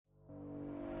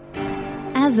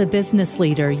As a business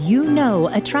leader, you know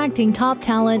attracting top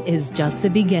talent is just the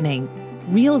beginning.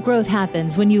 Real growth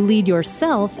happens when you lead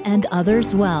yourself and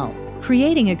others well,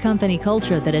 creating a company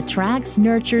culture that attracts,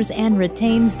 nurtures, and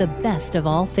retains the best of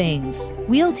all things.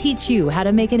 We'll teach you how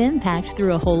to make an impact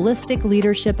through a holistic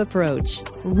leadership approach,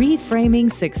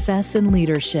 reframing success in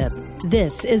leadership.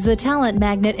 This is the Talent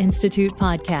Magnet Institute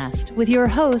podcast with your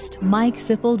host, Mike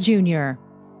Sipple Jr.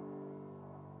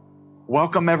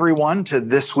 Welcome, everyone, to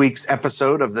this week's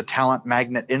episode of the Talent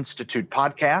Magnet Institute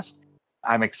podcast.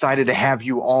 I'm excited to have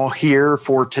you all here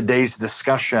for today's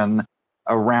discussion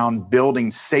around building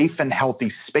safe and healthy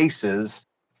spaces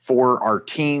for our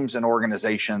teams and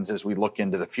organizations as we look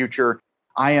into the future.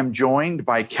 I am joined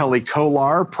by Kelly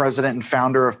Kolar, president and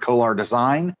founder of Kolar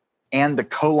Design and the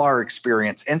Kolar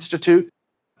Experience Institute.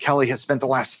 Kelly has spent the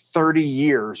last 30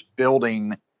 years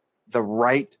building the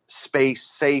right space,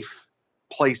 safe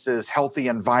places, healthy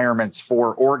environments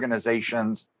for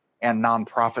organizations and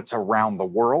nonprofits around the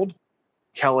world.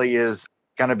 Kelly is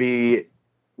going to be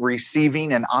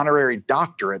receiving an honorary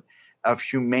doctorate of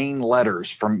humane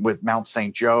letters with Mount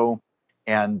St. Joe.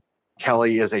 And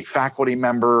Kelly is a faculty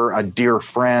member, a dear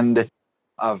friend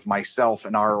of myself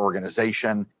and our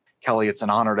organization. Kelly, it's an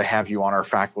honor to have you on our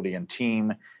faculty and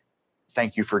team.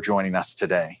 Thank you for joining us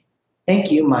today.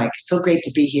 Thank you, Mike. So great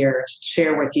to be here to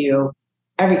share with you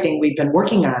everything we've been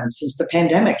working on since the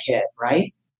pandemic hit,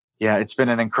 right? Yeah, it's been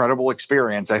an incredible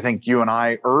experience. I think you and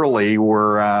I early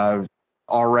were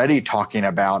already talking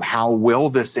about how will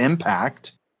this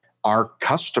impact our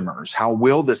customers? How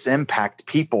will this impact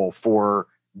people for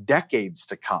decades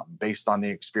to come based on the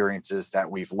experiences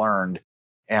that we've learned?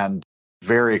 And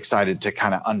very excited to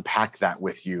kind of unpack that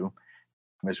with you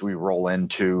as we roll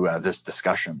into this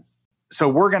discussion. So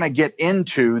we're going to get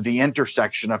into the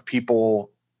intersection of people,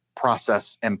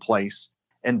 process, and place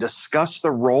and discuss the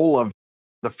role of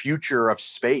the future of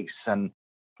space and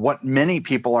what many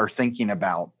people are thinking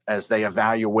about as they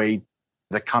evaluate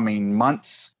the coming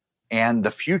months and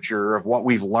the future of what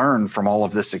we've learned from all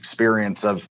of this experience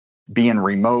of being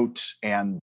remote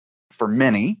and for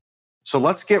many. So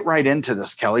let's get right into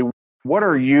this, Kelly. What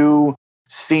are you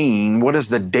seeing? What is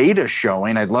the data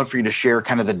showing? I'd love for you to share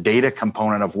kind of the data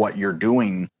component of what you're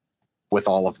doing with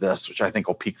all of this, which I think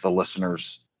will pique the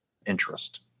listeners'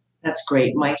 interest. That's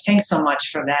great, Mike. Thanks so much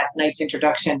for that nice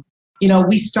introduction. You know,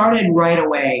 we started right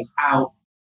away out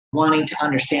wanting to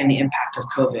understand the impact of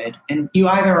COVID. And you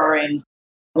either are in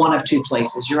one of two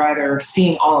places. You're either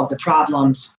seeing all of the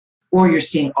problems or you're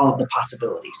seeing all of the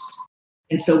possibilities.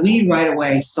 And so we right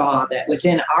away saw that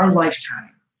within our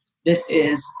lifetime, this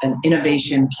is an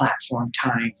innovation platform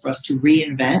time for us to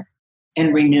reinvent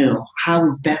and renew how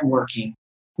we've been working.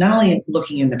 Not only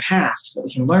looking in the past, but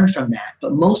we can learn from that,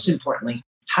 but most importantly,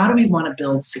 how do we want to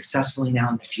build successfully now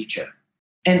in the future?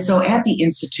 And so at the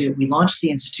Institute, we launched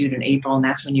the Institute in April, and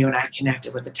that's when you and I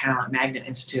connected with the Talent Magnet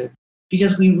Institute,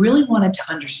 because we really wanted to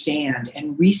understand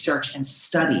and research and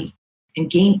study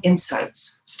and gain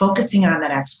insights, focusing on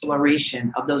that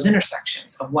exploration of those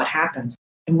intersections of what happens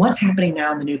and what's happening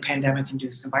now in the new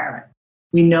pandemic-induced environment.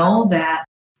 We know that,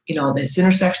 this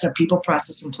intersection of people,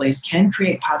 process, and place can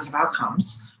create positive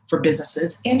outcomes for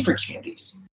businesses and for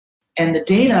communities. And the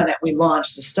data that we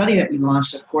launched, the study that we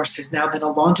launched, of course, has now been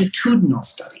a longitudinal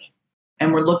study.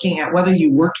 And we're looking at whether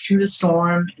you worked through the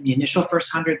storm in the initial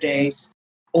first 100 days,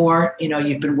 or,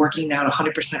 you've been working now at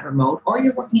 100% remote, or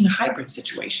you're working in a hybrid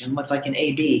situation with like an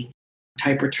AB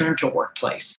type return to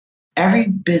workplace. Every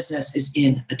business is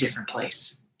in a different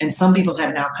place. And some people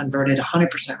have now converted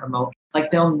 100% remote,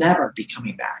 like they'll never be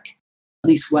coming back. At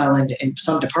least in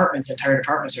some departments, entire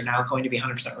departments are now going to be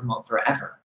 100% remote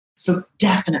forever. So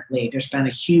definitely there's been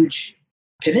a huge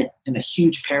pivot and a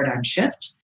huge paradigm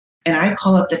shift. And I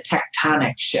call it the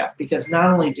tectonic shift, because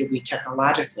not only did we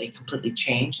technologically completely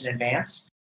change and advance,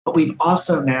 but we've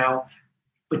also now,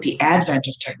 with the advent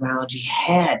of technology,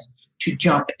 had to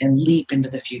jump and leap into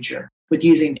the future with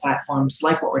using platforms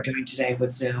like what we're doing today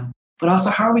with Zoom, but also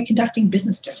how are we conducting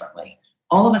business differently?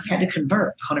 All of us had to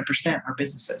convert 100% our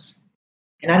businesses.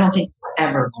 And I don't think we're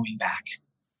ever going back.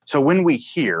 So when we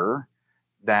hear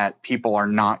that people are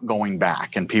not going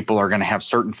back and people are going to have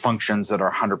certain functions that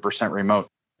are 100% remote,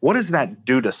 what does that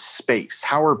do to space?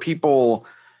 How are people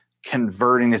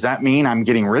converting? Does that mean I'm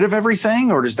getting rid of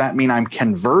everything, or does that mean I'm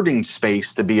converting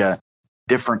space to be a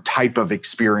different type of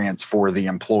experience for the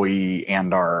employee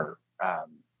and our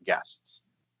guests?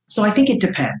 So I think it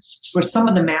depends. For some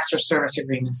of the master service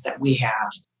agreements that we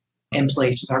have in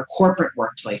place with our corporate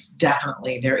workplace,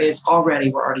 definitely we're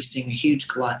already seeing a huge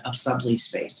glut of sublease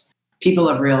space. People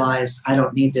have realized, I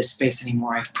don't need this space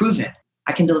anymore. I've proven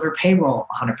I can deliver payroll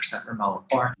 100% remote,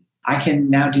 or I can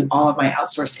now do all of my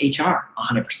outsourced HR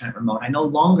 100% remote. I no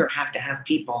longer have to have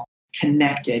people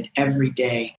connected every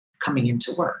day coming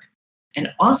into work.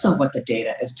 And also what the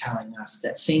data is telling us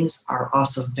that things are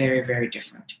also very, very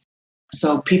different.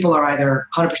 So people are either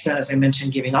 100%, as I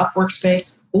mentioned, giving up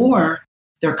workspace, or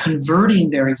they're converting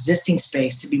their existing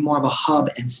space to be more of a hub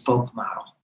and spoke model.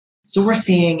 So we're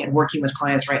seeing and working with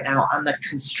clients right now on the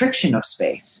constriction of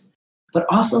space, but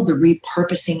also the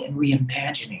repurposing and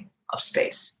reimagining of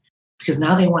space, because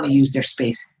now they want to use their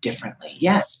space differently.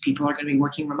 Yes, people are going to be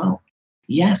working remote.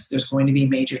 Yes, there's going to be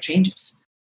major changes.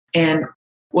 And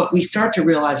what we start to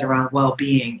realize around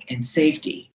well-being and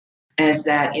safety is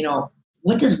that,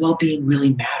 what does well-being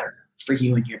really matter for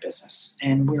you and your business?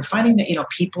 And we're finding that,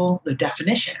 people, the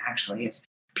definition actually is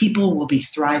people will be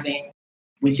thriving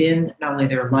within not only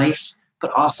their life,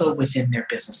 but also within their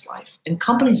business life. And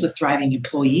companies with thriving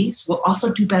employees will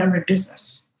also do better in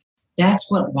business. That's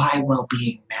why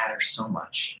well-being matters so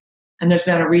much. And there's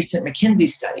been a recent McKinsey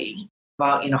study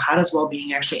about, how does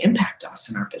well-being actually impact us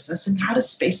in our business, and how does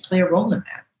space play a role in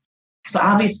that? So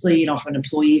obviously, from an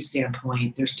employee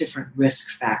standpoint, there's different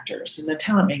risk factors. And the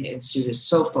Talent Magnet Institute is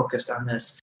so focused on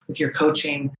this with your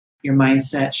coaching, your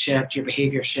mindset shift, your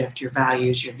behavior shift, your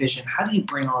values, your vision. How do you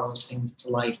bring all those things to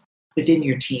life within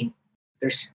your team?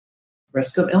 There's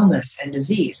risk of illness and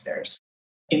disease. There's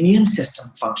immune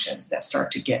system functions that start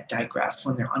to get digressed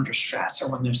when they're under stress or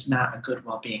when there's not a good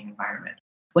well-being environment.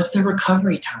 What's their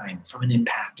recovery time from an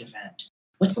impact event?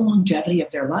 What's the longevity of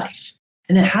their life?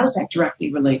 And then how does that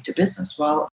directly relate to business?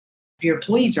 Well, if your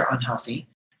employees are unhealthy,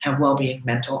 have well-being,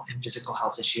 mental and physical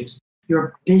health issues,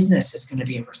 your business is going to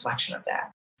be a reflection of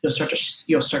that. You'll start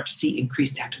to see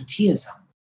increased absenteeism.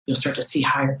 You'll start to see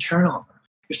higher turnover.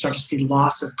 You'll start to see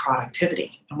loss of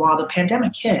productivity. And while the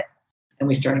pandemic hit and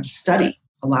we started to study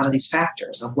a lot of these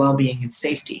factors of well-being and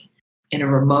safety in a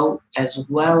remote as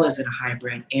well as in a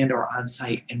hybrid and or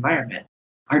on-site environment,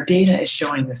 our data is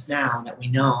showing us now that we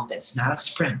know that it's not a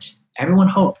sprint. Everyone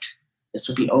hoped this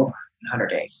would be over in 100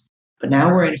 days, but now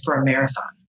we're in for a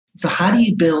marathon. So how do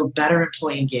you build better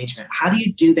employee engagement? How do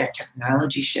you do that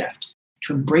technology shift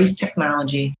to embrace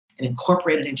technology and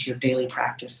incorporate it into your daily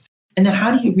practice? And then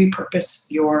how do you repurpose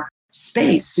your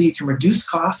space so you can reduce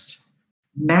cost,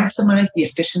 maximize the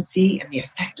efficiency and the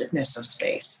effectiveness of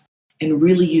space, and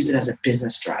really use it as a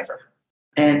business driver?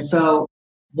 And so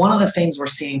one of the things we're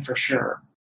seeing for sure,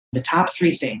 the top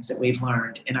 3 things that we've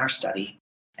learned in our study,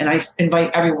 and I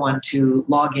invite everyone to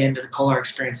log into the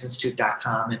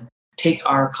KolarExperienceInstitute.com and take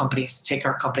our company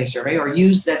survey, or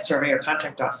use that survey or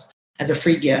contact us as a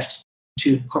free gift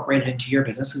to incorporate it into your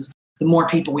business. Because the more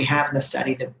people we have in the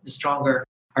study, the stronger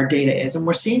our data is. And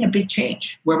we're seeing a big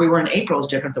change. Where we were in April is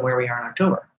different than where we are in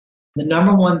October. The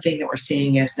number one thing that we're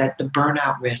seeing is that the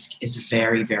burnout risk is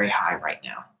very, very high right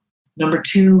now. Number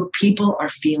 2, people are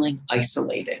feeling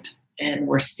isolated. And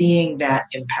we're seeing that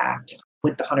impact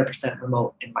with the 100%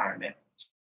 remote environment.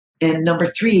 And number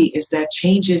 3 is that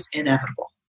change is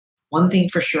inevitable. One thing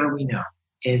for sure we know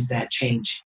is that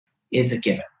change is a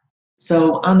given.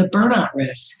 So on the burnout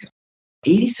risk,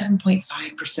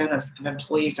 87.5% of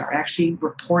employees are actually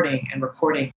reporting and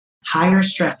recording higher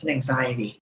stress and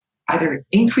anxiety, either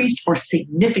increased or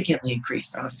significantly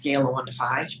increased on a scale of 1 to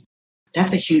 5.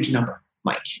 That's a huge number,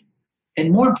 Mike.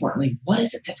 And more importantly, what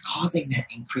is it that's causing that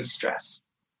increased stress,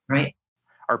 right?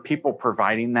 Are people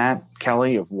providing that,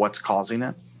 Kelly, of what's causing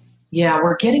it? Yeah,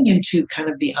 we're getting into kind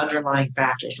of the underlying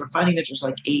factors. We're finding that there's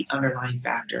like 8 underlying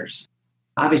factors.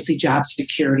 Obviously, job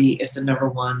security is the number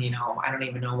one. I don't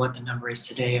even know what the number is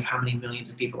today of how many millions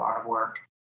of people are out of work.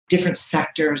 Different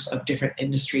sectors of different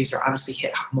industries are obviously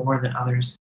hit more than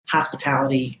others.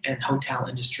 Hospitality and hotel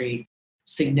industry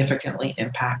significantly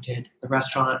impacted. The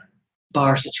restaurant,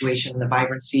 bar situation, and the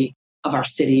vibrancy of our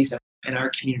cities and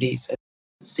our communities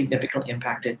significantly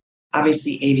impacted.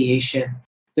 Obviously, aviation,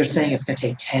 they're saying it's going to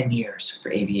take 10 years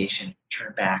for aviation to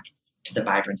turn back to the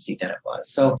vibrancy that it was.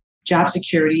 So job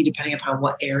security, depending upon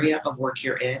what area of work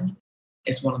you're in,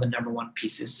 is one of the number one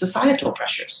pieces. Societal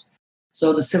pressures.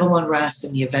 So the civil unrest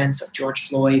and the events of George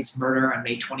Floyd's murder on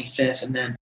May 25th, and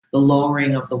then the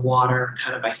lowering of the water,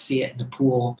 kind of I see it in the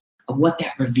pool, of what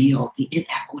that revealed, the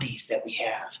inequities that we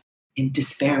have in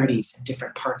disparities in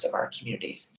different parts of our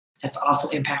communities. That's also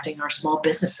impacting our small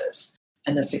businesses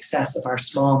and the success of our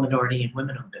small minority and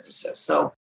women-owned businesses.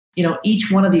 So,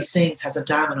 each one of these things has a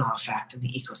domino effect in the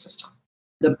ecosystem.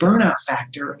 The burnout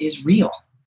factor is real.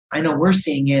 I know we're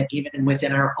seeing it even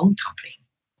within our own company.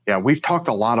 Yeah, we've talked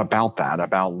a lot about that,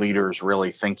 about leaders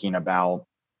really thinking about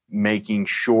making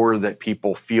sure that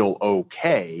people feel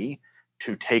okay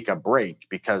to take a break,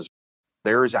 because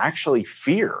there is actually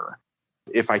fear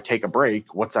if I take a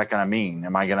break, what's that going to mean?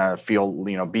 Am I going to feel,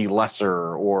 be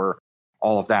lesser or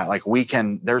all of that? Like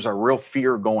there's a real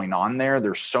fear going on there.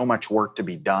 There's so much work to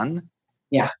be done.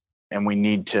 Yeah. And we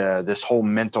need this whole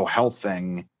mental health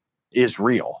thing is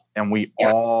real. And we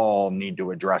all need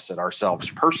to address it ourselves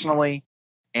personally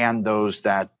and those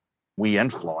that we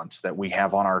influence, that we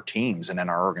have on our teams and in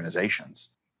our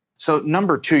organizations. So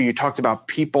number 2, you talked about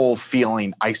people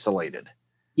feeling isolated.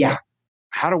 Yeah.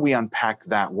 How do we unpack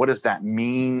that? What does that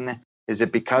mean? Is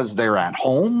it because they're at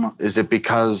home? Is it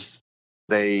because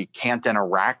they can't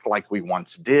interact like we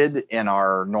once did in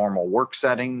our normal work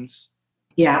settings?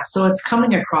 Yeah, so it's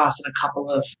coming across in a couple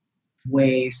of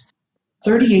ways.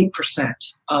 38%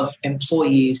 of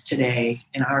employees today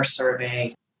in our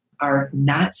survey are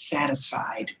not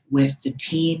satisfied with the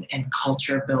team and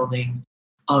culture building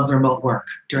of remote work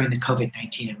during the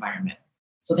COVID-19 environment.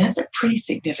 So that's a pretty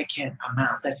significant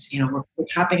amount. That's, we're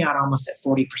topping out almost at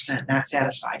 40% not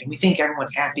satisfied. And we think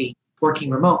everyone's happy working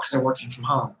remote because they're working from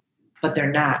home, but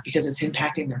they're not, because it's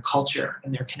impacting their culture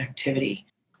and their connectivity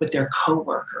with their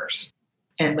coworkers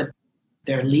and with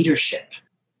their leadership.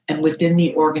 And within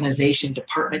the organization,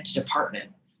 department to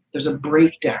department, there's a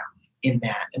breakdown in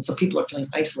that. And so people are feeling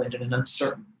isolated and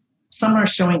uncertain. Some are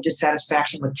showing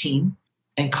dissatisfaction with team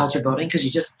and culture building because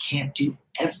you just can't do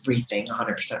everything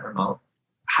 100% remote.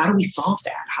 How do we solve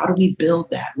that? How do we build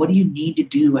that? What do you need to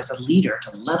do as a leader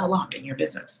to level up in your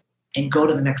business and go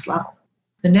to the next level?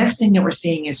 The next thing that we're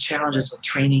seeing is challenges with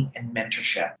training and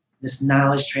mentorship. This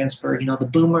knowledge transfer, the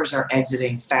boomers are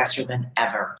exiting faster than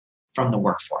ever from the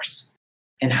workforce.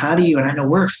 And how do you, and I know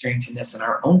we're experiencing this in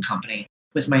our own company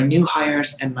with my new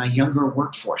hires and my younger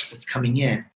workforce that's coming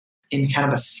in kind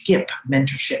of a skip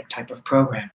mentorship type of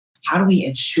program. How do we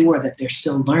ensure that they're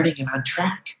still learning and on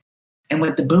track? And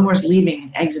with the boomers leaving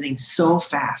and exiting so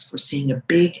fast, we're seeing a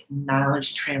big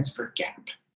knowledge transfer gap.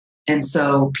 And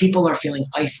so people are feeling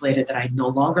isolated that I no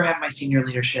longer have my senior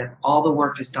leadership. All the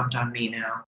work is dumped on me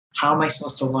now. How am I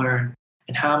supposed to learn?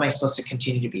 And how am I supposed to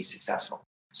continue to be successful?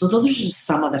 So those are just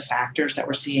some of the factors that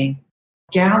we're seeing.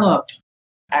 Gallup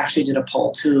actually did a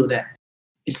poll too that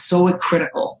is so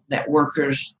critical that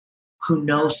workers who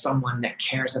know someone that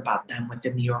cares about them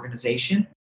within the organization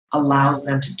allows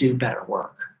them to do better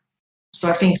work. So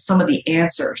I think some of the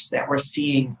answers that we're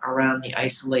seeing around the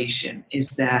isolation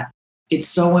is that it's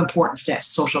so important for that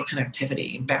social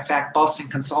connectivity. In fact, Boston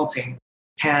Consulting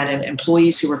had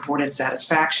employees who reported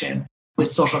satisfaction with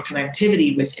social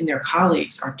connectivity within their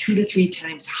colleagues are 2 to 3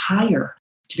 times higher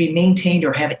to be maintained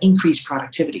or have increased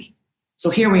productivity. So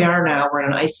here we are now, we're in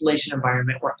an isolation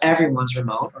environment where everyone's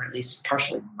remote, or at least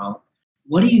partially remote.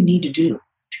 What do you need to do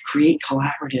to create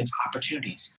collaborative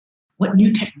opportunities? What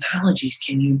new technologies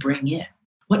can you bring in?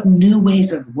 What new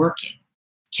ways of working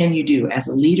can you do as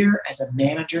a leader, as a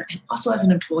manager, and also as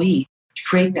an employee to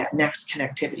create that next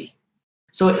connectivity?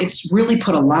 So it's really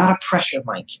put a lot of pressure,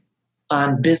 Mike,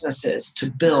 on businesses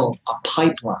to build a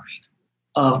pipeline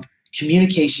of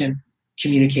communication,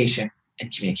 communication,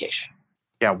 and communication.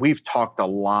 Yeah, we've talked a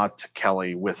lot,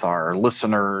 Kelly, with our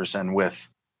listeners and with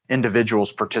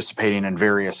individuals participating in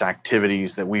various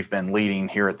activities that we've been leading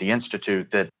here at the Institute,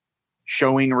 that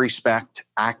showing respect,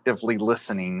 actively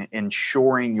listening,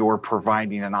 ensuring you're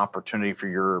providing an opportunity for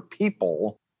your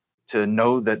people to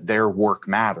know that their work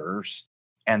matters,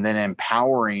 and then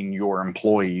empowering your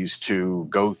employees to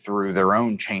go through their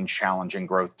own change, challenge, and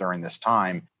growth during this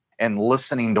time, and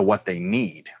listening to what they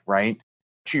need, right?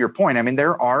 To your point, I mean,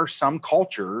 there are some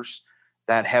cultures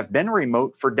that have been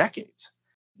remote for decades.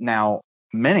 Now,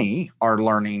 many are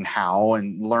learning how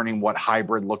and learning what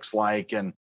hybrid looks like,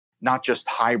 and not just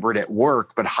hybrid at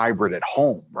work, but hybrid at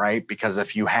home, right? Because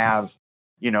if you have,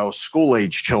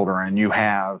 school-age children, you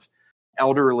have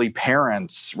elderly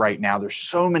parents right now, there's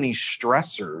so many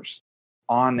stressors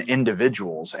on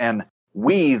individuals. And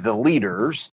we, the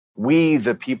leaders, we,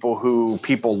 the people who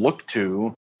people look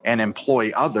to and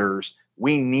employ others,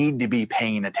 we need to be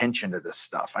paying attention to this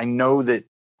stuff. I know that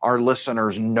our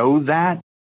listeners know that,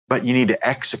 but you need to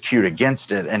execute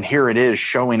against it. And here it is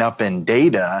showing up in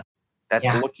data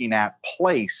that's looking at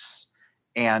place.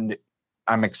 And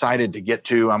I'm excited to get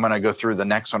to, I'm going to go through the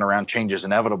next one around change is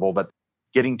inevitable, but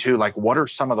getting to what are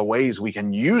some of the ways we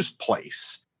can use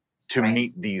place to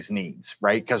meet these needs,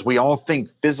 right? Because we all think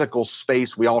physical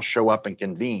space, we all show up and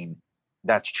convene.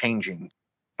 That's changing.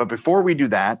 But before we do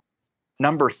that,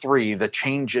 number 3, the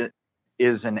change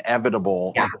is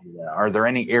inevitable. Yeah. Are there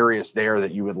any areas there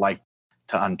that you would like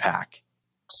to unpack?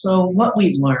 So what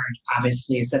we've learned,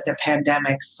 obviously, is that the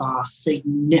pandemic saw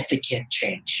significant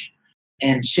change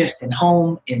and shifts in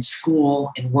home, in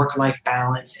school, in work-life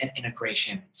balance, and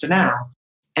integration. So now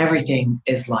everything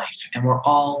is life, and we're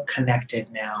all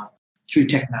connected now through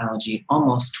technology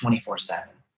almost 24/7.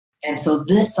 And so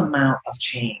this amount of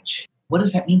change, what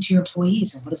does that mean to your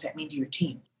employees and what does that mean to your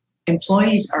team?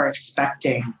 Employees are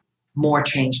expecting more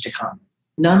change to come.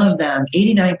 None of them,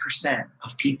 89%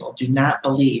 of people do not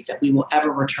believe that we will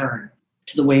ever return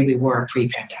to the way we were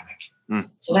pre-pandemic.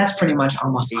 So that's pretty much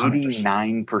almost 100%.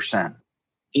 89%.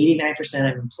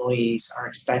 89% of employees are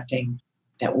expecting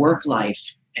that work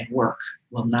life and work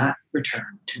will not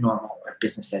return to normal or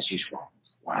business as usual.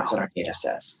 Wow. That's what our data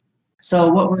says. So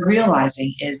what we're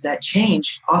realizing is that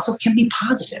change also can be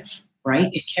positive, right?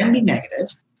 It can be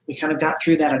negative. We kind of got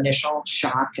through that initial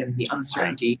shock and the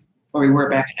uncertainty where we were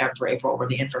back after April, where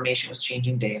the information was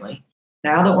changing daily.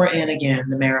 Now that we're in again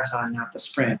the marathon, not the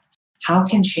sprint, how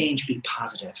can change be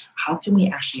positive? How can we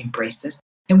actually embrace this?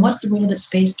 And what's the role that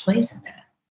space plays in that?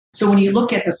 So when you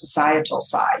look at the societal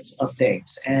sides of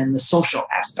things and the social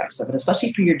aspects of it,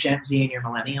 especially for your Gen Z and your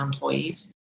millennial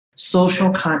employees, social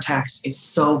context is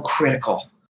so critical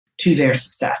to their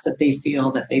success, that they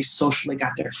feel that they've socially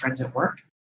got their friends at work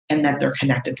and that they're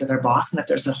connected to their boss and that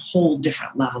there's a whole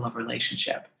different level of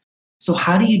relationship. So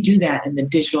how do you do that in the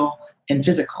digital and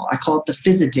physical? I call it the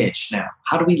phys-a-dig now.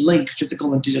 How do we link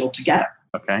physical and digital together?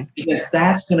 Okay. Because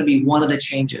that's going to be one of the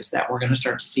changes that we're going to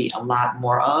start to see a lot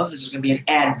more of. There's going to be an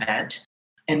advent,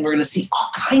 and we're going to see all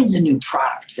kinds of new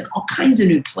products and all kinds of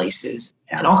new places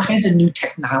and all kinds of new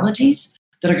technologies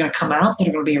that are going to come out that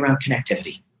are going to be around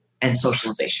connectivity and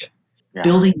socialization,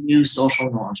 building new social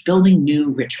norms, building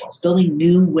new rituals, building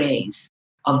new ways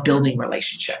of building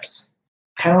relationships,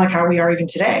 kind of like how we are even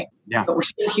today. Yeah. But we're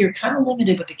still here kind of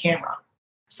limited with the camera.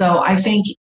 So I think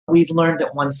we've learned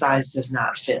that one size does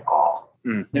not fit all.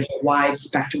 There's a wide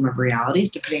spectrum of realities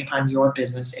depending upon your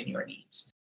business and your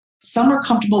needs. Some are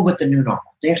comfortable with the new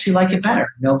normal. They actually like it better.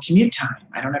 No commute time.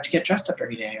 I don't have to get dressed up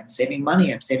every day. I'm saving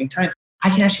money. I'm saving time.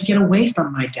 I can actually get away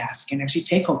from my desk and actually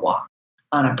take a walk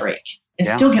on a break and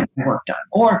still get my work done.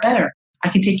 Or better, I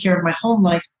can take care of my home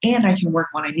life and I can work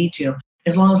when I need to,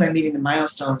 as long as I'm meeting the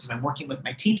milestones and I'm working with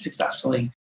my team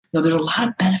successfully. There's a lot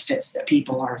of benefits that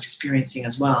people are experiencing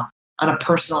as well on a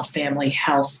personal, family,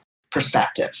 health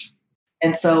perspective.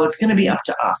 And so it's going to be up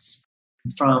to us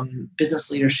from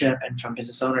business leadership and from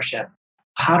business ownership.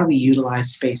 How do we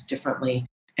utilize space differently?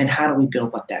 And how do we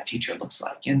build what that future looks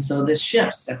like? And so this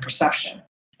shifts and perception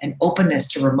and openness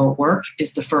to remote work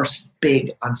is the first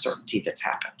big uncertainty that's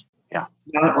happened. Yeah.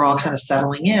 Now that we're all kind of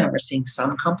settling in, we're seeing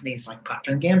some companies like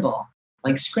Procter & Gamble,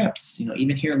 like Scripps,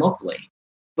 even here locally.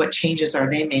 What changes are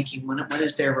they making? When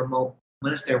is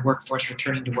their workforce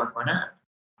returning to work or not?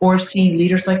 Or seeing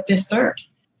leaders like Fifth Third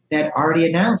that already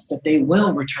announced that they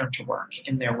will return to work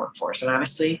in their workforce. And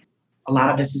obviously, a lot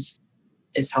of this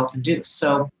is health-induced.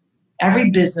 So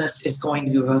every business is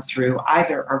going to go through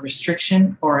either a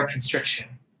restriction or a constriction.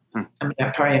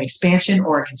 Probably an expansion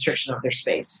or a constriction of their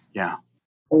space. Yeah.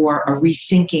 Or a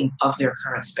rethinking of their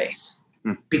current space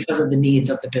because of the needs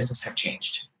of the business have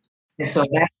changed. And so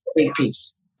that's a big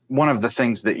piece. One of the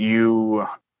things that you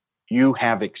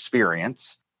have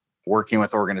experience working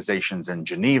with organizations in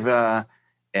Geneva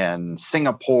and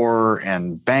Singapore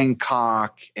and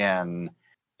Bangkok and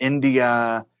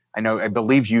India. I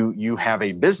believe you have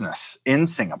a business in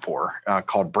Singapore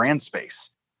called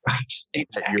BrandSpace. Right.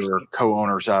 Exactly. That you're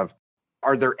co-owners of.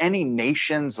 Are there any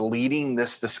nations leading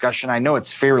this discussion? I know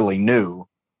it's fairly new,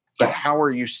 but how are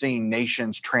you seeing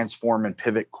nations transform and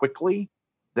pivot quickly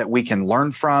that we can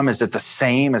learn from? Is it the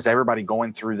same as everybody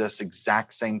going through this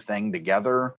exact same thing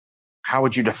together? How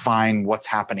would you define what's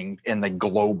happening in the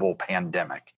global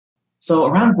pandemic? So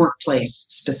around workplace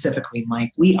specifically,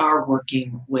 Mike, we are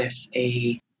working with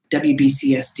a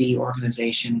WBCSD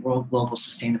organization, World Global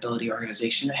Sustainability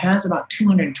Organization. It has about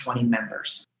 220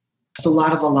 members. So a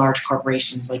lot of the large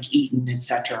corporations like Eaton, et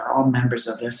cetera, are all members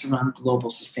of this around global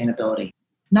sustainability.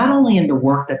 Not only in the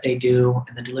work that they do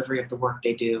and the delivery of the work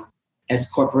they do as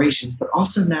corporations, but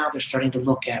also now they're starting to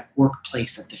look at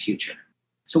workplace of the future.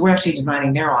 So we're actually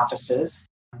designing their offices.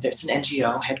 There's an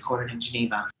NGO headquartered in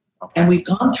Geneva. Okay. And we've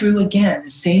gone through, again, the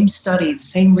same study, the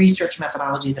same research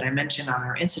methodology that I mentioned on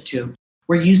our institute.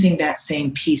 We're using that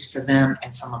same piece for them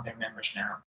and some of their members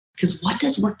now. Because what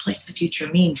does workplace of the future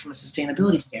mean from a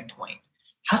sustainability standpoint?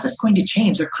 How's this going to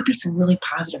change? There could be some really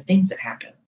positive things that happen.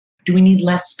 Do we need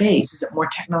less space? Is it more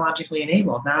technologically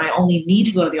enabled? Now I only need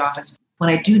to go to the office when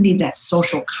I do need that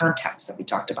social context that we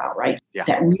talked about, right? Yeah.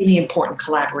 That really important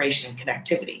collaboration and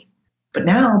connectivity. But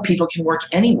now people can work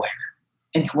anywhere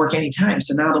and can work anytime.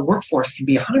 So now the workforce can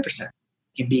be 100%. It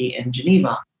can be in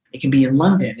Geneva. It can be in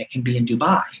London. It can be in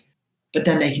Dubai. But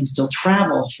then they can still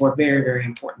travel for very, very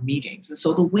important meetings. And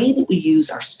so the way that we use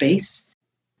our space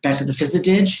back to the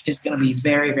FizzaDig is going to be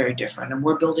very, very different. And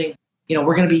we're building,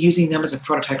 we're going to be using them as a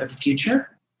prototype of the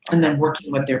future and then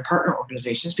working with their partner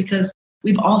organizations, because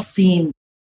we've all seen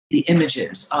the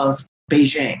images of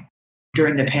Beijing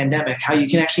during the pandemic, how you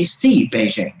can actually see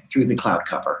Beijing through the cloud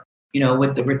cover,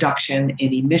 with the reduction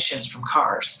in emissions from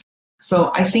cars.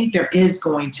 So I think there is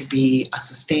going to be a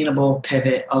sustainable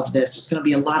pivot of this. There's going to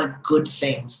be a lot of good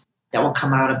things that will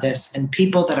come out of this, and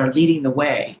people that are leading the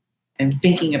way and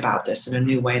thinking about this in a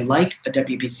new way, like a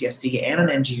WBCSD and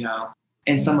an NGO,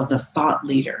 and some of the thought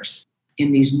leaders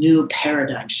in these new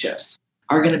paradigm shifts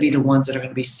are going to be the ones that are going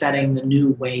to be setting the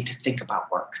new way to think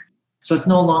about work. So it's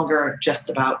no longer just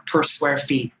about per square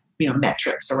feet,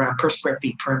 metrics around per square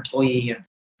feet per employee and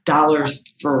dollars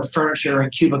for furniture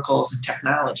and cubicles and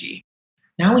technology.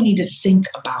 Now we need to think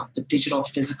about the digital,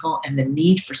 physical, and the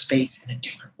need for space in a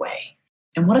different way.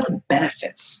 And what are the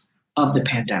benefits of the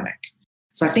pandemic?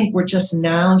 So I think we're just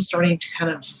now starting to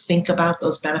kind of think about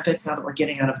those benefits now that we're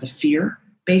getting out of the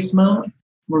fear-based mode.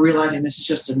 We're realizing this is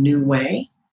just a new way.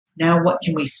 Now what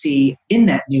can we see in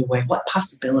that new way? What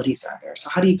possibilities are there? So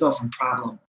how do you go from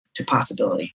problem to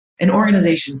possibility? And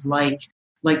organizations like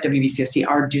WBCSD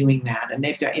are doing that. And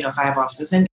they've got 5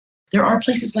 offices. And there are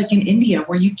places like in India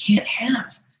where you can't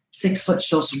have 6-foot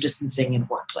social distancing in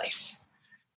workplace.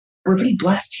 We're pretty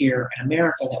blessed here in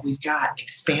America that we've got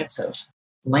expansive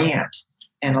land,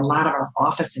 and a lot of our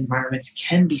office environments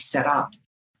can be set up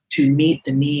to meet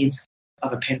the needs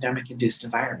of a pandemic-induced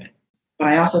environment. But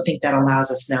I also think that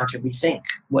allows us now to rethink,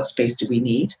 what space do we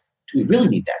need? Do we really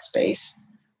need that space?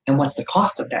 And what's the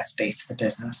cost of that space in the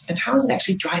business? And how is it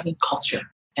actually driving culture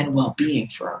and well-being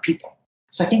for our people?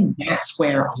 So I think that's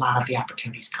where a lot of the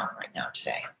opportunities come right now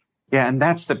today. Yeah, and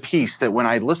that's the piece that when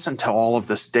I listen to all of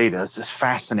this data, this is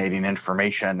fascinating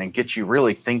information and gets you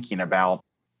really thinking about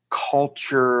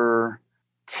culture,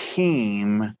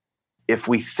 team. If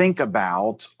we think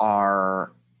about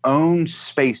our own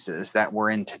spaces that we're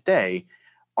in today,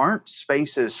 aren't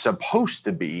spaces supposed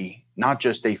to be not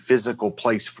just a physical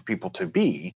place for people to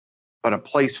be, but a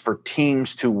place for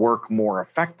teams to work more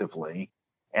effectively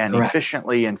and Correct.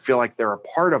 efficiently and feel like they're a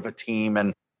part of a team?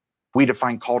 And we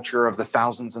define culture of the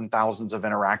thousands and thousands of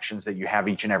interactions that you have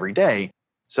each and every day.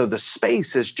 So the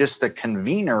space is just the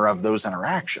convener of those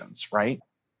interactions, right?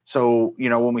 So,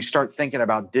 when we start thinking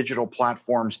about digital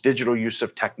platforms, digital use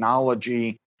of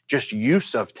technology, just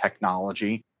use of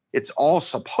technology, it's all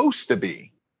supposed to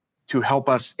be to help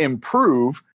us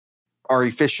improve our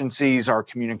efficiencies, our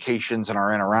communications, and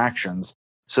our interactions.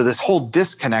 So this whole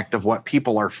disconnect of what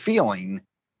people are feeling,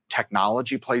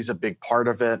 technology plays a big part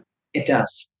of it. It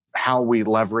does. How we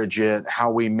leverage it,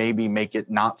 how we maybe make it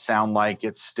not sound like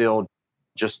it's still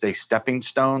just a stepping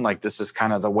stone. Like this is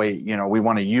kind of the way, we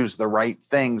want to use the right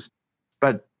things.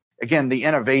 But again, the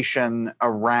innovation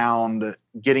around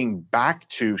getting back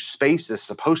to space is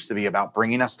supposed to be about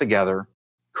bringing us together,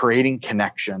 creating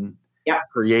connection,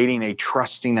 creating a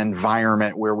trusting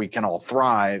environment where we can all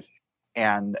thrive,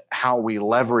 and how we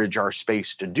leverage our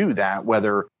space to do that,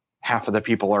 whether half of the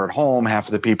people are at home, half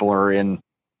of the people are in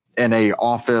a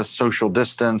office, social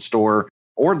distanced, or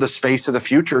the space of the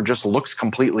future just looks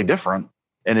completely different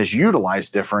and is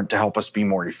utilized different to help us be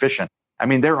more efficient. I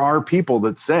mean, there are people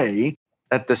that say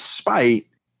that despite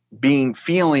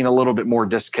feeling a little bit more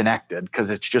disconnected, because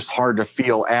it's just hard to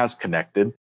feel as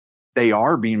connected, they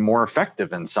are being more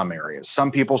effective in some areas.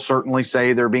 Some people certainly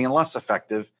say they're being less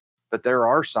effective, but there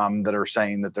are some that are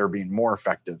saying that they're being more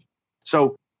effective.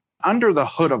 So under the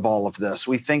hood of all of this,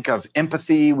 we think of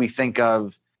empathy, we think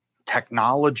of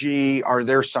technology. Are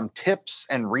there some tips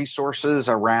and resources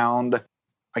around,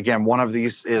 again, one of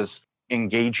these is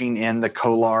engaging in the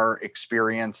Kolar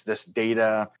experience. This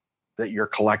data that you're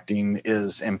collecting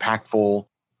is impactful,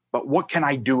 but what can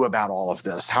I do about all of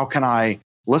this? How can I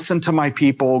listen to my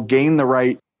people, gain the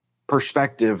right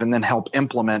perspective, and then help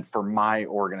implement for my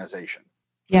organization?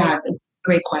 Yeah,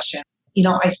 great question.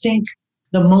 I think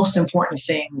the most important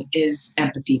thing is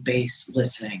empathy-based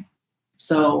listening.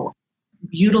 So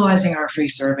utilizing our free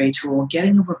survey tool,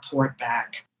 getting a report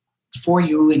back for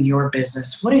you and your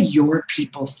business. What are your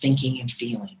people thinking and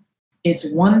feeling?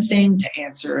 It's one thing to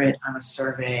answer it on a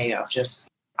survey of just,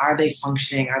 are they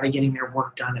functioning? Are they getting their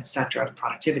work done, et cetera, the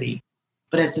productivity.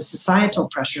 But as the societal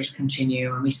pressures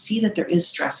continue and we see that there is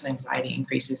stress and anxiety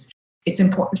increases, it's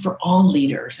important for all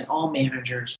leaders and all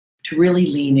managers to really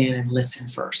lean in and listen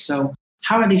first. So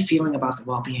how are they feeling about the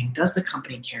well-being? Does the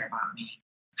company care about me?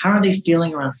 How are they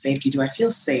feeling around safety? Do I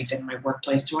feel safe in my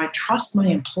workplace? Do I trust my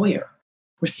employer?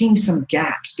 We're seeing some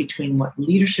gaps between what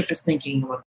leadership is thinking and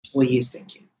what the employee is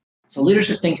thinking. So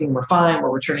leadership thinking, we're fine,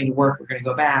 we're returning to work, we're going to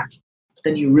go back. But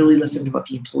then you really listen to what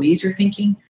the employees are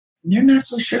thinking. they're not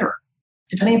so sure.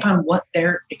 Depending upon what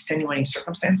their extenuating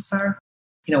circumstances are,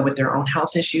 with their own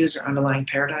health issues or underlying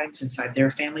paradigms inside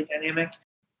their family dynamic,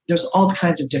 there's all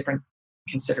kinds of different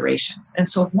considerations. And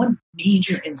so one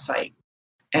major insight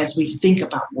as we think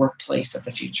about workplace of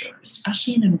the future,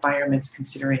 especially in environments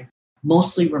considering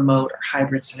mostly remote or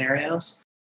hybrid scenarios,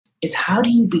 is how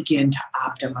do you begin to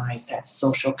optimize that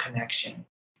social connection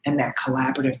and that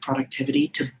collaborative productivity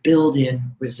to build in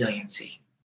resiliency?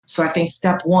 So I think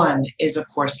step one is, of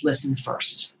course, listen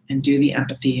first and do the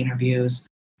empathy interviews,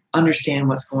 understand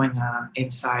what's going on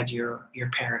inside your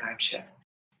paradigm shift.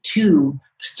 Two,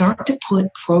 start to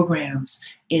put programs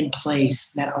in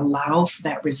place that allow for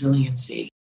that resiliency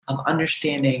of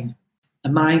understanding the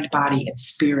mind, body, and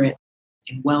spirit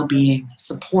and well-being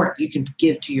support you can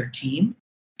give to your team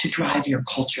to drive your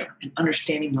culture and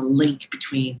understanding the link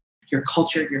between your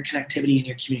culture, your connectivity, and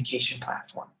your communication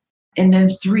platform. And then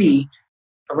three,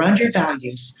 around your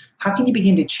values, how can you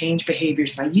begin to change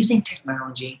behaviors by using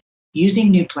technology,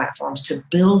 using new platforms to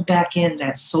build back in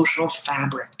that social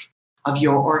fabric of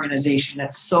your organization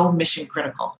that's so mission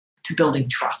critical to building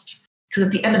trust? Because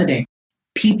at the end of the day,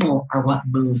 people are what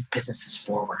move businesses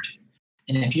forward.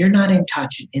 And if you're not in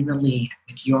touch and in the lead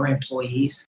with your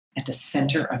employees at the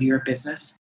center of your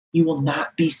business, you will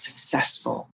not be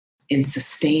successful in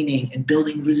sustaining and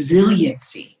building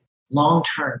resiliency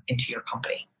long-term into your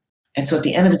company. And so at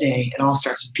the end of the day, it all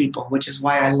starts with people, which is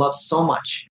why I love so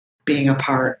much being a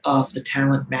part of the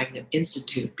Talent Magnet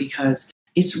Institute, because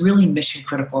it's really mission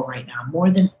critical right now, more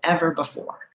than ever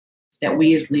before, that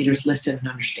we as leaders listen and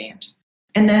understand.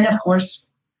 And then, of course,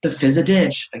 the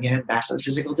phys-a-dig, again, back to the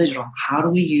physical digital. How do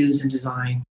we use and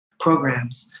design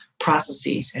programs,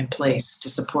 processes in place to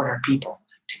support our people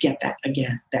to get that,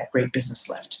 again, that great business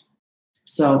lift?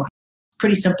 So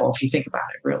pretty simple if you think about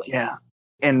it, really. Yeah.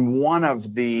 And one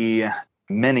of the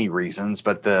many reasons,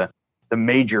 but the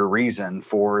major reason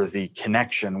for the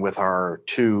connection with our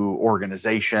two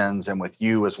organizations and with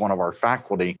you as one of our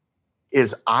faculty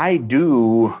is I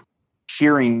do,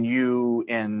 hearing you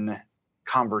in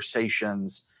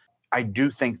conversations, I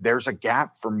do think there's a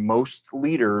gap for most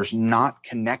leaders not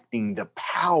connecting the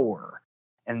power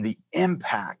and the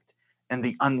impact and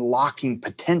the unlocking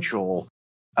potential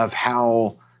of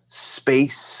how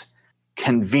space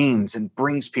convenes and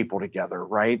brings people together,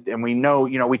 right? And we know,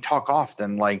 we talk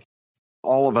often, like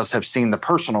all of us have seen the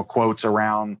personal quotes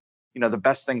around, the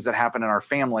best things that happen in our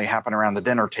family happen around the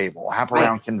dinner table, happen Right.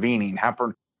 around convening,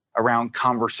 happen around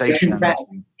conversations,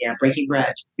 breaking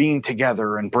bread, being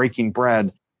together and breaking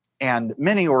bread. And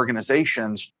many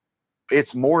organizations,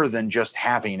 it's more than just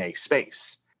having a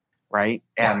space, right?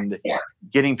 And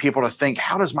getting people to think,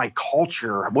 how does my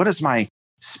culture, what does my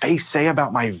space say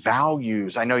about my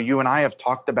values? I know you and I have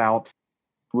talked about,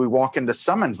 we walk into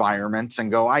some environments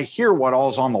and go, I hear what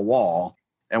all's on the wall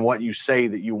and what you say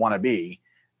that you want to be,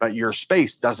 but your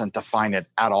space doesn't define it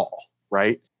at all,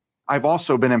 right? I've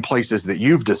also been in places that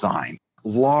you've designed,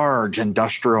 large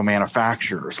industrial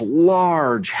manufacturers,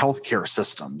 large healthcare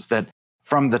systems that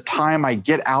from the time I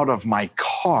get out of my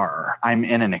car, I'm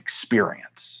in an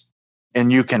experience. And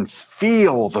you can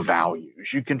feel the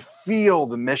values, you can feel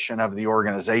the mission of the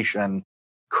organization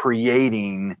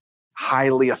creating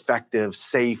highly effective,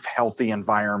 safe, healthy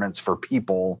environments for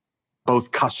people,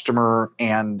 both customer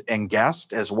and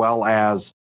guest, as well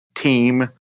as team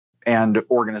and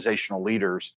organizational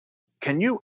leaders. Can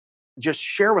you just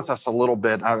share with us a little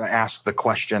bit? I ask the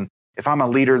question, if I'm a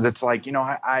leader that's like,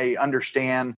 I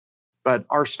understand, but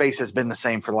our space has been the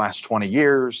same for the last 20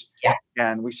 years,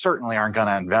 and we certainly aren't going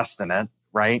to invest in it,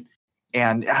 right?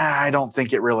 And I don't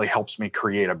think it really helps me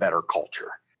create a better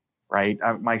culture, right?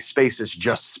 My space is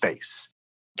just space.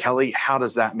 Kelly, how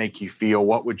does that make you feel?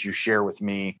 What would you share with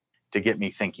me to get me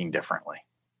thinking differently?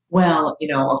 Well,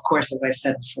 of course, as I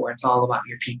said before, it's all about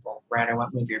your people, right? Or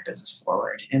what move your business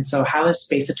forward. And so how is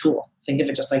space a tool? Think of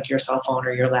it just like your cell phone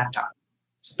or your laptop.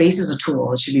 Space is a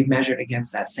tool. It should be measured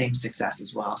against that same success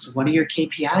as well. So what are your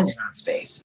KPIs around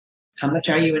space? How much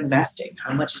are you investing?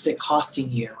 How much is it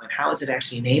costing you? And how is it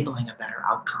actually enabling a better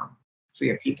outcome for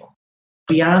your people?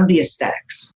 Beyond the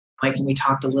aesthetics, Mike and we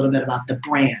talked a little bit about the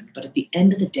brand, but at the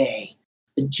end of the day,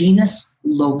 the genus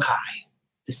loci,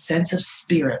 the sense of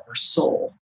spirit or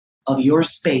soul of your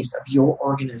space, of your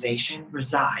organization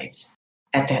resides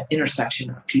at that intersection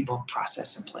of people,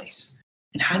 process, and place.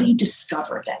 And how do you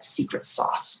discover that secret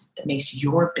sauce that makes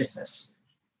your business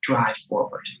drive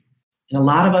forward? And a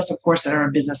lot of us, of course, that are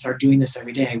in business are doing this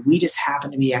every day. We just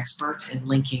happen to be experts in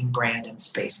linking brand and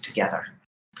space together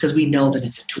because we know that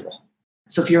it's a tool.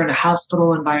 So if you're in a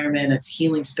hospital environment, it's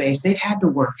healing space, they've had to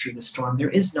work through the storm. There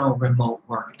is no remote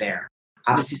work there.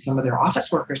 Obviously, some of their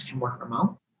office workers can work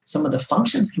remote. Some of the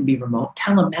functions can be remote.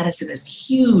 Telemedicine is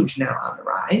huge now on the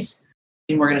rise.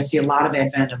 And we're going to see a lot of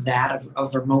advent of that,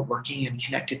 of remote working and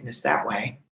connectedness that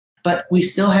way. But we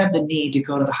still have the need to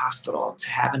go to the hospital, to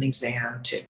have an exam,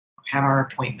 to have our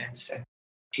appointments and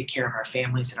take care of our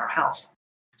families and our health.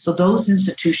 So those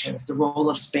institutions, the role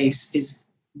of space is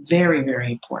very,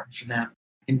 very important for them.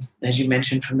 And as you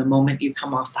mentioned, from the moment you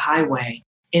come off the highway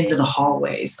into the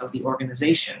hallways of the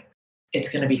organization, it's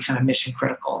going to be kind of mission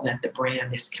critical that the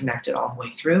brand is connected all the way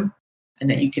through and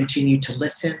that you continue to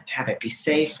listen, have it be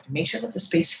safe, and make sure that the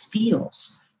space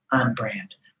feels on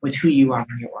brand with who you are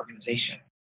in your organization.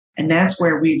 And that's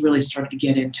where we've really started to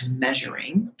get into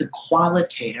measuring the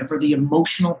qualitative or the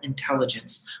emotional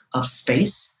intelligence of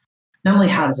space. Not only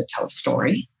how does it tell a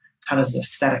story, how does it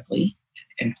aesthetically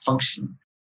and function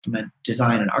from a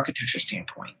design and architecture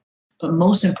standpoint, but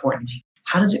most importantly,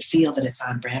 how does it feel that it's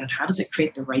on brand and how does it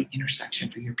create the right intersection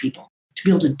for your people to be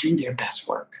able to do their best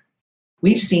work?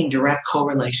 We've seen direct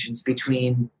correlations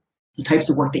between the types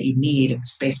of work that you need and the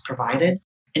space provided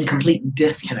and complete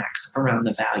disconnects around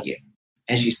the value.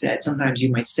 As you said, sometimes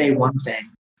you might say one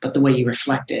thing, but the way you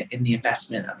reflect it in the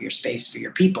investment of your space for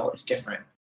your people is different.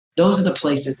 Those are the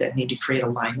places that need to create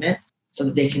alignment so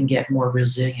that they can get more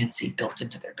resiliency built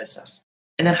into their business.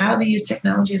 And then how do they use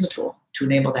technology as a tool to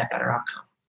enable that better outcome?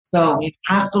 So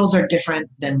hospitals are different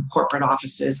than corporate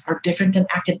offices, are different than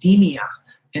academia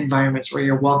environments where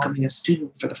you're welcoming a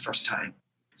student for the first time.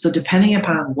 So depending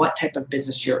upon what type of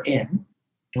business you're in,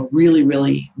 really,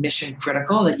 really mission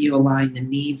critical that you align the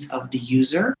needs of the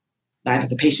user, either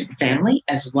the patient and family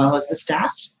as well as the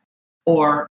staff,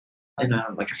 or in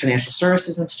a financial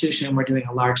services institution. We're doing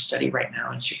a large study right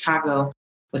now in Chicago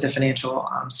with a financial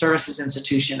services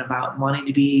institution about wanting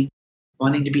to be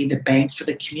the bank for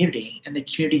the community and the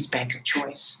community's bank of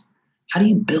choice. How do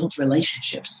you build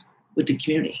relationships with the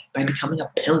community? By becoming a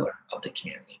pillar of the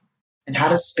community. And how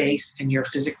does space and your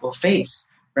physical face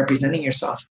representing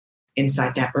yourself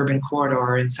inside that urban corridor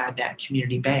or inside that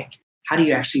community bank, how do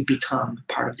you actually become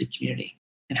part of the community?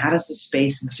 And how does the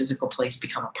space and the physical place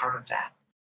become a part of that?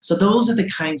 So those are the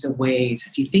kinds of ways,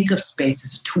 if you think of space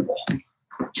as a tool,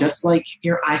 just like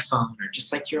your iPhone or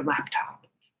just like your laptop,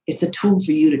 it's a tool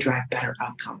for you to drive better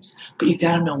outcomes. But you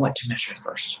got to know what to measure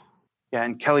first. Yeah,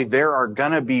 and Kelly, there are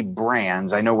going to be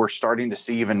brands. I know we're starting to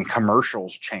see even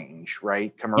commercials change,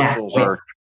 right? Commercials are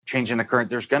changing the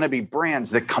current. There's going to be brands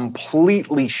that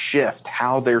completely shift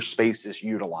how their space is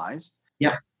utilized.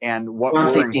 Yeah. And what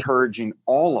we're encouraging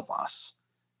all of us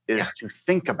is to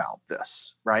think about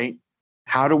this, right?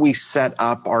 How do we set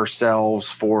up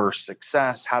ourselves for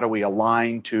success? How do we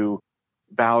align to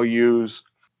values?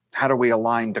 How do we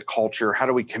align to culture? How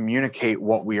do we communicate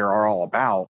what we are all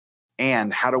about?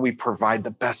 And how do we provide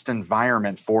the best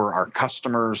environment for our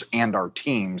customers and our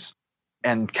teams?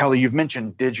 And Kelly, you've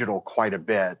mentioned digital quite a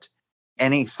bit.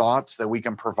 Any thoughts that we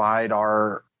can provide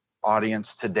our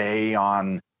audience today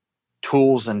on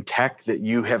tools and tech that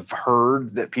you have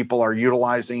heard that people are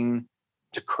utilizing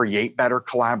to create better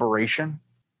collaboration?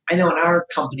 I know in our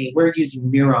company, we're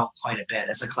using Miro quite a bit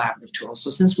as a collaborative tool. So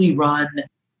since we run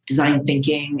design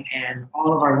thinking and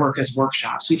all of our work as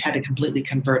workshops, we've had to completely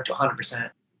convert to 100%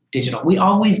 digital. We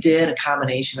always did a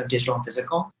combination of digital and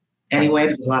physical anyway,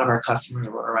 because a lot of our customers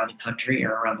were around the country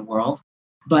or around the world.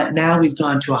 But now we've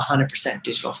gone to 100%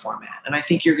 digital format. And I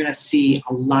think you're going to see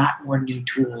a lot more new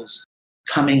tools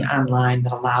coming online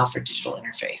that allow for digital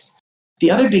interface.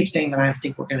 The other big thing that I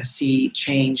think we're going to see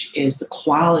change is the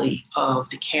quality of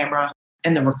the camera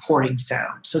and the recording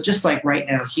sound. So just like right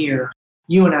now here,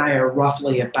 you and I are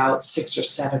roughly about 6 or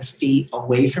 7 feet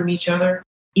away from each other,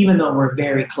 even though we're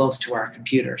very close to our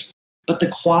computers. But the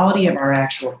quality of our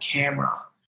actual camera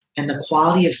and the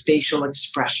quality of facial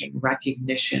expression,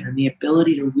 recognition, and the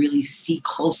ability to really see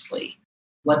closely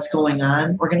what's going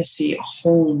on, we're going to see a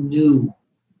whole new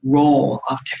role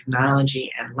of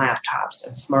technology and laptops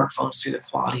and smartphones through the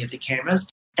quality of the cameras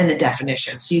and the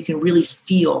definition. So you can really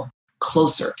feel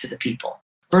closer to the people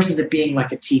versus it being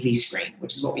like a TV screen,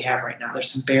 which is what we have right now. There's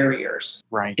some barriers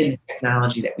in the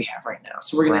technology that we have right now.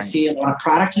 So we're going to see a lot of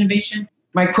product innovation,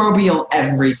 microbial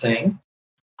everything,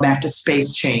 back to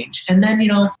space change. And then,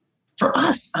 for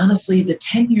us, honestly, the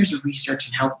 10 years of research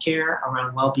in healthcare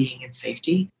around well-being and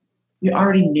safety, we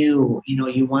already knew,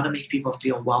 you want to make people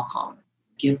feel welcome.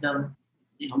 Give them,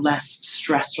 less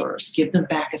stressors. Give them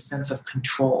back a sense of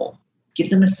control. Give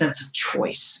them a sense of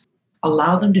choice.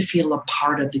 Allow them to feel a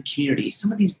part of the community.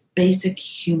 Some of these basic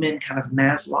human kind of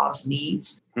Maslow's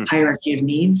needs, hierarchy of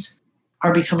needs,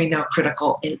 are becoming now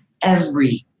critical in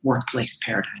every workplace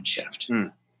paradigm shift.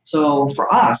 So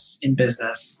for us in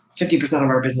business, 50% of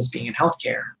our business being in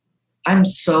healthcare, I'm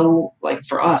so, like,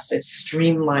 for us, it's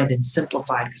streamlined and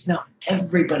simplified because now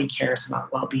everybody cares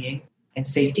about well-being and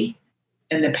safety.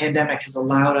 And the pandemic has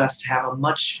allowed us to have a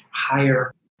much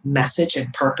higher message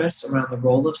and purpose around the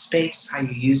role of space, how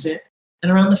you use it,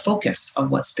 and around the focus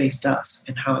of what space does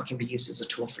and how it can be used as a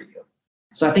tool for you.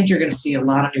 So I think you're going to see a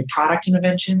lot of new product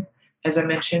innovation, as I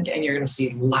mentioned, and you're going to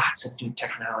see lots of new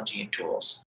technology and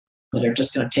tools that are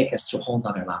just going to take us to a whole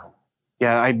nother level.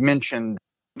 Yeah, I mentioned,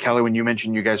 Kelly, when you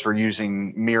mentioned you guys were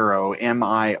using Miro,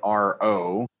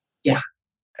 Miro,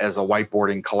 as a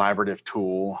whiteboarding collaborative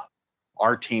tool.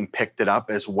 Our team picked it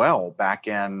up as well back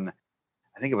in,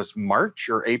 I think it was March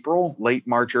or April, late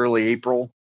March, early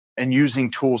April, and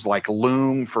using tools like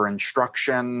Loom for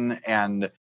instruction and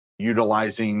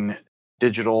utilizing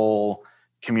digital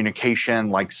communication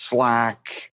like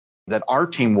Slack that our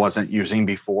team wasn't using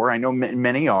before. I know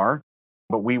many are,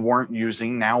 but we weren't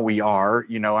using. Now we are.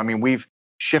 We've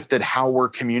shifted how we're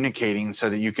communicating so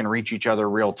that you can reach each other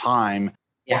real time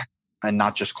and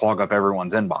not just clog up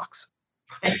everyone's inbox.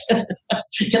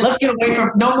 Let's get away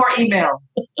from no more email.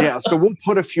 Yeah, so we'll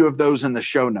put a few of those in the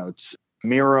show notes.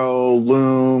 Miro,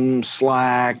 Loom,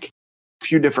 Slack, a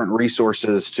few different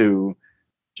resources to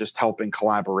just help in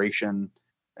collaboration.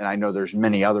 And I know there's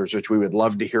many others, which we would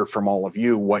love to hear from all of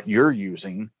you, what you're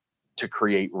using to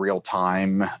create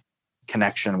real-time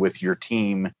connection with your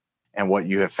team and what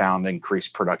you have found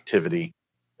increased productivity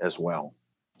as well.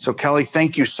 So Kelly,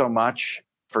 thank you so much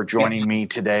for joining me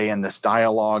today in this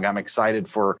dialogue. I'm excited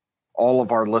for all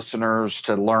of our listeners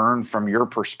to learn from your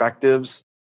perspectives.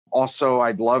 Also,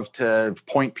 I'd love to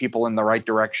point people in the right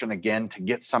direction again to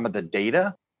get some of the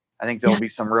data. I think there'll be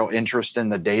some real interest in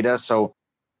the data. So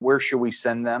where should we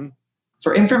send them?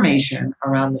 For information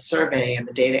around the survey and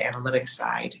the data analytics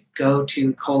side, go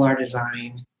to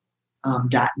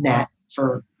kolardesign.net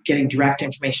for getting direct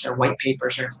information or white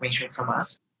papers or information from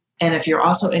us. And if you're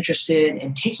also interested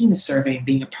in taking the survey and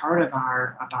being a part of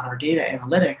our data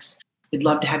analytics, we'd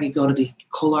love to have you go to the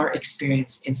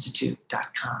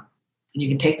kolarexperienceinstitute.com. And you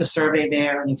can take the survey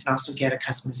there, and you can also get a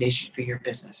customization for your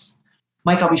business.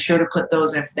 Mike, I'll be sure to put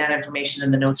that information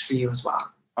in the notes for you as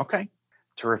well. Okay.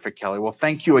 Terrific, Kelly. Well,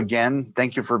 thank you again.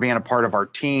 Thank you for being a part of our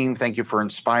team. Thank you for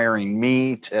inspiring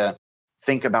me to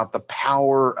think about the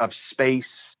power of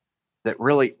space that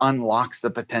really unlocks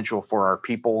the potential for our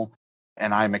people.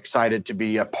 And I'm excited to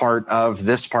be a part of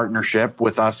this partnership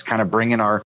with us, kind of bringing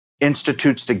our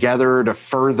institutes together to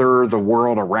further the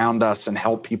world around us and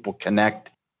help people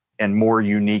connect in more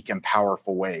unique and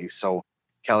powerful ways. So,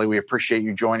 Kelly, we appreciate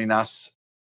you joining us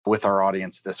with our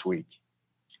audience this week.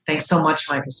 Thanks so much,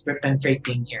 Mike. It's been great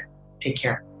being here. Take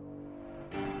care.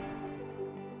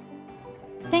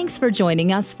 Thanks for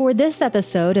joining us for this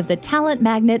episode of the Talent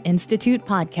Magnet Institute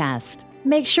podcast.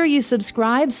 Make sure you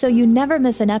subscribe so you never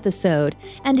miss an episode,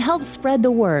 and help spread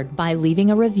the word by leaving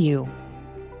a review.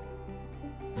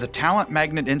 The Talent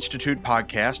Magnet Institute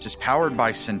podcast is powered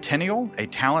by Centennial, a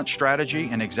talent strategy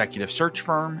and executive search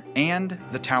firm, and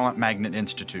the Talent Magnet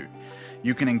Institute.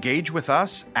 You can engage with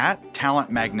us at Talent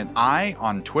Magnet I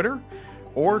on Twitter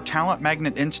or Talent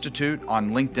Magnet Institute on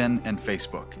LinkedIn and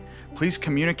Facebook. Please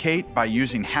communicate by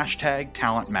using hashtag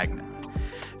Talent Magnet.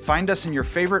 Find us in your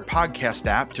favorite podcast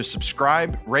app to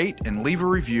subscribe, rate, and leave a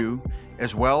review,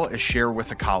 as well as share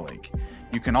with a colleague.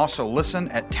 You can also listen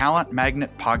at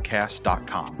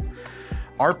talentmagnetpodcast.com.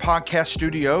 Our podcast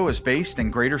studio is based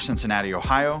in Greater Cincinnati,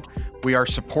 Ohio. We are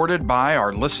supported by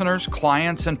our listeners,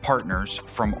 clients, and partners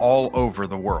from all over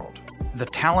the world. The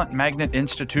Talent Magnet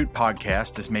Institute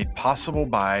podcast is made possible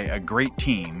by a great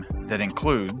team that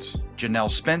includes Janelle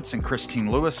Spence and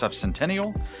Christine Lewis of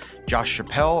Centennial, Josh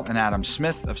Chappelle and Adam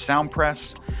Smith of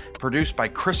Soundpress, produced by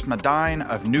Chris Medine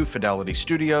of New Fidelity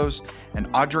Studios, and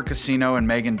Audra Casino and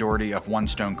Megan Doherty of One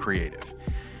Stone Creative.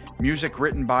 Music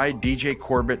written by DJ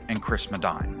Corbett and Chris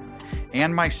Medine.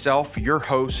 And myself, your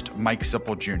host, Mike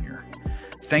Sipple Jr.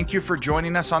 Thank you for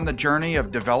joining us on the journey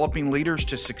of developing leaders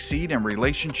to succeed in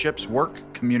relationships,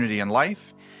 work, community, and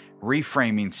life,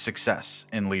 reframing success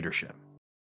in leadership.